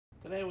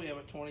Today we have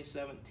a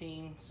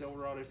 2017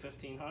 Silverado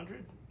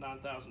 1500,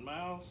 9,000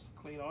 miles,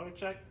 clean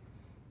AutoCheck,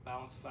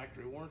 balanced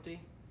factory warranty.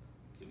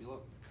 Give you a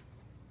look.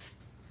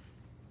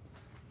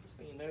 First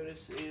thing you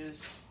notice is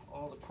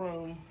all the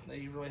chrome.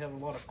 They really have a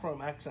lot of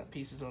chrome accent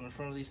pieces on the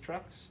front of these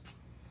trucks.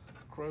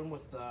 Chrome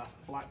with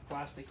black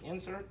plastic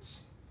inserts,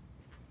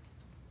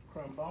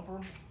 chrome bumper,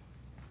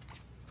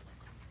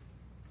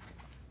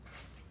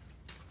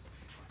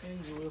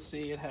 and you will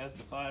see it has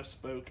the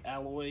 5-spoke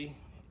alloy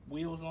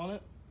wheels on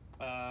it.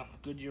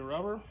 Goodyear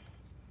rubber,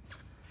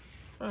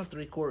 around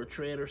 3/4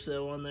 tread or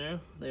so on there.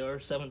 They are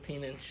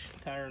 17-inch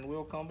tire and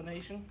wheel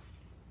combination.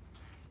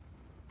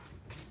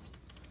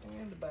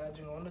 And the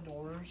badging on the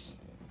doors.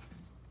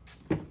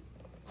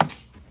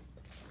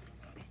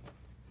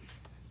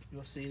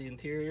 You'll see the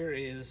interior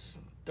is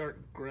dark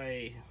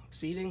gray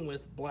seating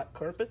with black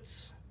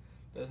carpets.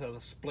 It does have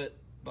the split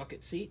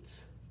bucket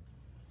seats,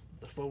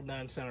 the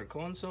fold-down center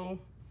console.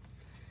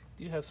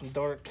 You have some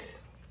dark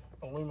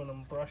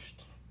aluminum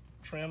brushed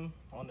trim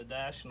on the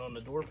dash and on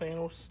the door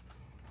panels.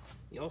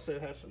 You also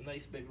have some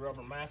nice big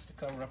rubber mats to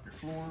cover up your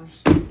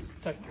floors,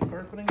 protect your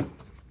carpeting.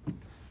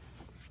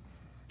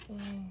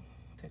 And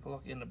take a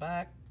look in the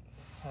back.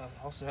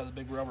 Also have the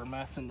big rubber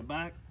mats in the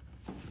back.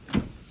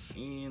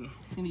 And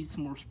if you need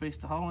some more space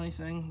to haul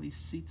anything, these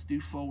seats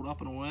do fold up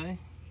and away.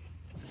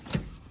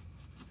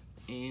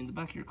 And the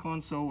back of your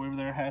console over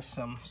there has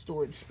some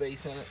storage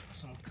space in it,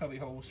 some cubby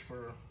holes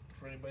for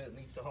anybody that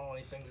needs to haul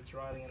anything that's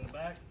riding in the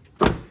back.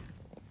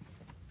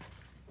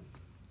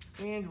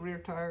 And rear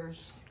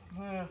tires,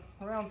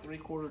 around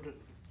 3/4 to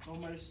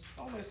almost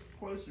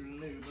closer to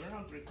new, but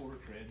around 3/4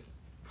 tread.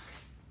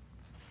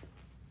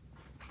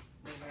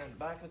 And there in the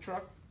back of the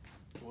truck,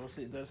 we'll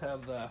see it does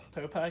have the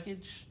tow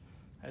package.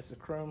 Has the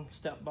chrome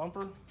step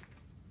bumper,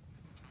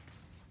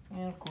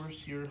 and of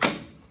course your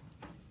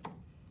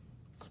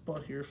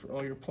spot here for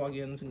all your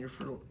plug-ins and your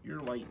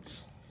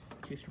lights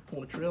in case you're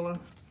pulling a trailer.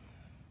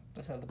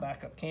 Does have the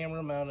backup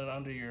camera mounted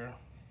under your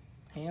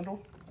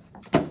handle,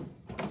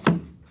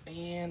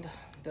 and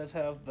does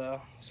have the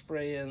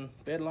spray-in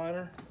bed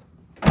liner.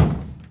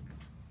 Does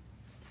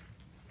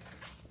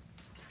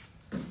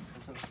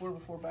have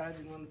 4x4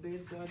 badging on the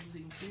bed side, as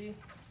you can see.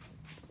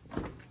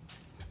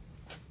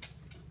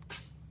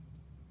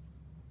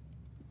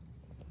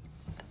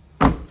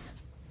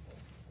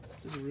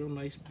 This is a real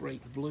nice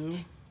bright blue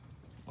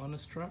on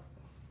this truck.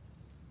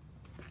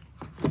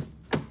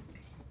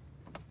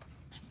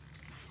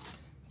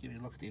 Give you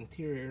a look at the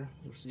interior.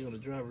 You'll see on the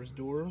driver's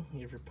door,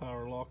 you have your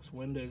power locks,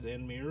 windows,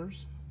 and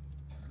mirrors.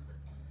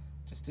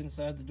 Just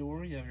inside the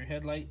door, you have your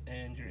headlight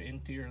and your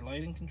interior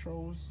lighting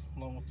controls,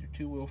 along with your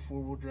 2-wheel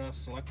 4-wheel drive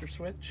selector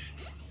switch.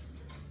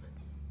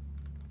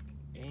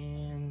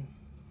 And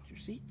your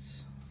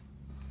seats.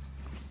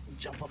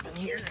 Jump up in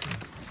here,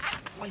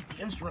 light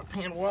the instrument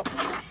panel up.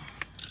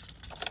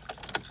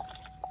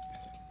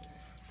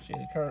 Show you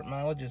the current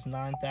mileage is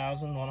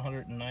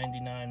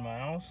 9,199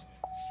 miles.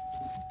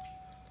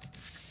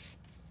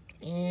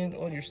 And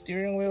on your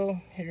steering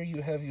wheel, here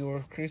you have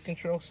your cruise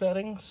control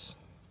settings.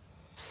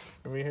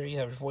 Over here you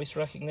have your voice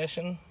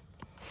recognition,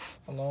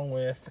 along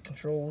with the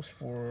controls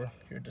for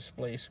your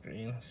display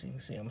screen. So you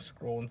can see I'm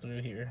scrolling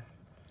through here.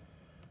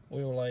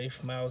 Wheel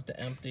life, miles to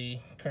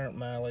empty, current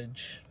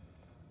mileage,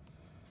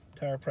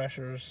 tire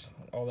pressures,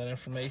 all that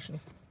information.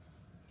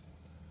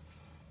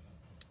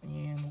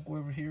 And we'll go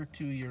over here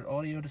to your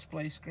audio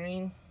display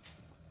screen.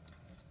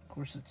 Of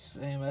course, it's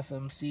AM,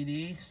 FM,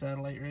 CD,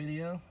 satellite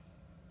radio,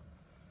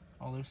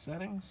 all those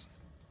settings.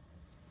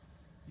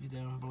 You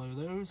down below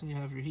those, and you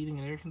have your heating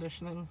and air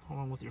conditioning,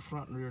 along with your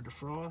front and rear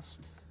defrost,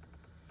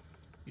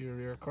 your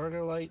rear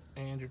cargo light,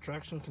 and your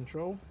traction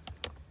control.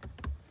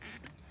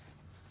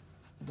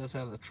 It does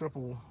have the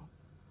triple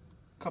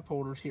cup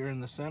holders here in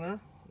the center,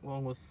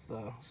 along with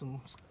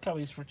some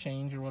cubbies for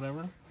change or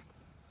whatever.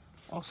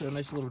 Also a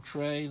nice little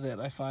tray that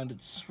I find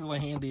it's really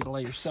handy to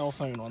lay your cell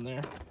phone on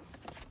there.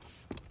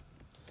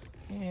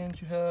 And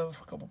you have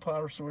a couple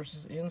power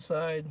sources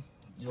inside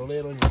your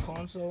lid on your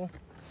console.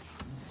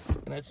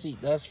 And that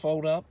seat does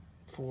fold up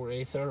for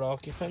a third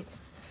occupant.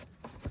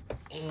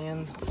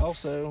 And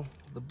also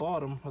the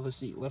bottom of the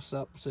seat lifts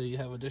up so you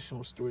have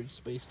additional storage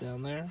space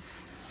down there.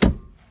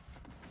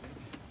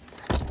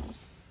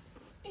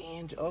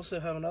 And you also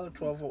have another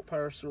 12-volt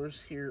power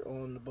source here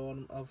on the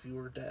bottom of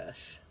your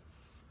dash.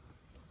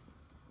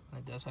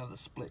 It does have the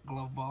split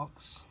glove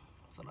box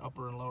with an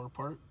upper and lower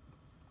part.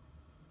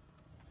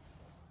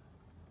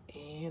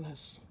 And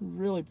it's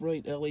really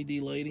bright LED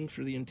lighting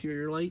for the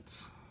interior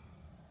lights.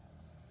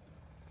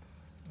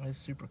 It's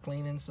super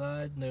clean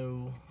inside,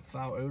 no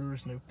foul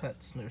odors, no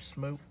pets, no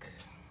smoke.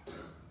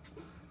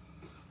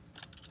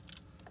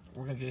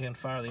 We're going to go ahead and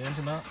fire the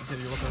engine up and give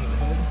you a look under the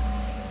hood.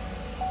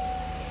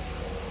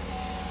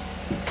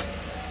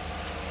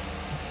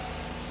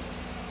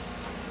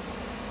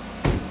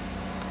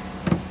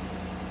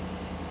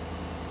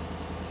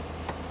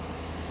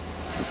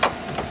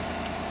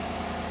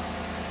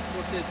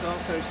 It's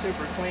also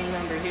super clean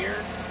under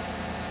here.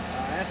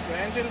 As for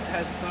engine, it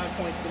has a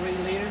 5.3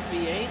 liter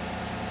V8.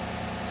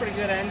 Pretty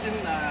good engine.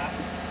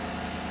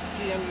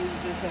 GM GM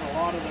uses this in a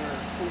lot of their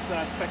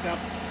full-size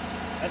pickups,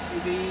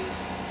 SUVs.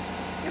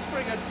 Gets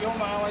pretty good fuel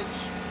mileage.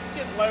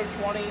 Get low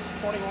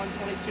 20s, 21,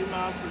 22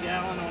 miles per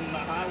gallon on the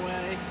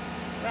highway.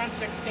 Around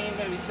 16,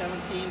 maybe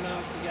 17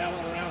 miles per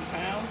gallon around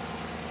town.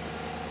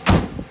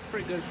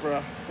 Pretty good for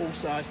a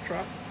full-size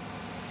truck.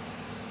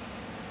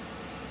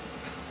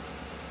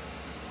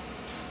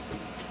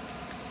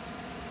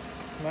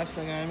 Last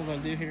thing I'm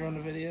going to do here on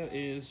the video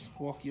is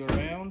walk you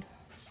around.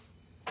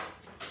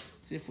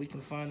 See if we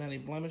can find any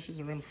blemishes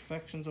or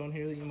imperfections on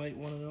here that you might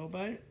want to know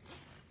about.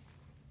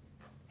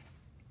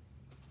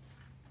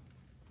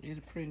 It's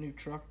a pretty new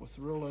truck with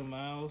real low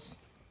miles.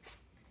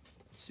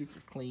 Super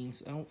clean.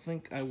 So I don't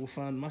think I will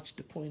find much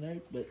to point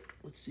out, but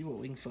let's see what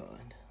we can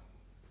find.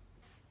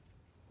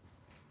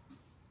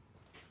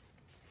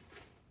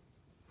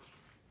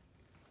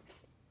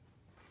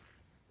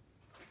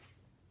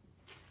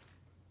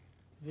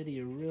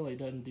 Video really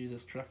doesn't do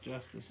this truck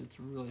justice. It's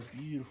a really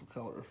beautiful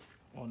color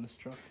on this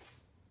truck.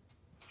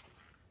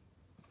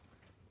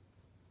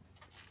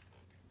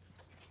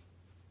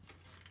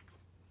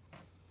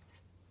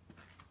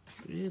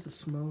 There is a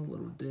small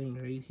little ding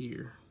right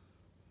here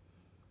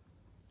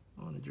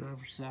on the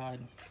driver's side,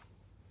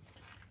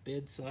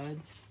 bed side.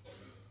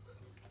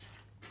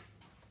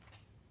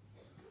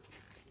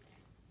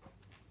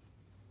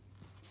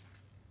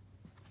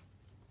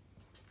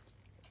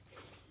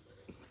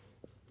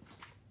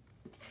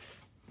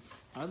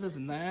 Other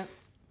than that,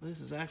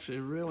 this is actually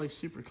a really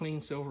super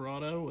clean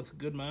Silverado with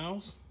good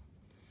miles.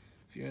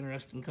 If you're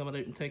interested in coming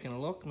out and taking a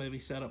look, maybe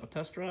set up a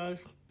test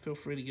drive, feel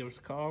free to give us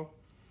a call.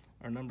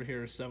 Our number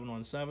here is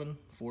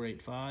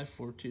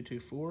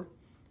 717-485-4224,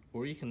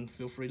 or you can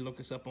feel free to look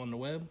us up on the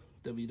web,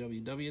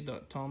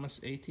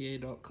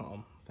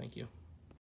 www.thomasata.com. Thank you.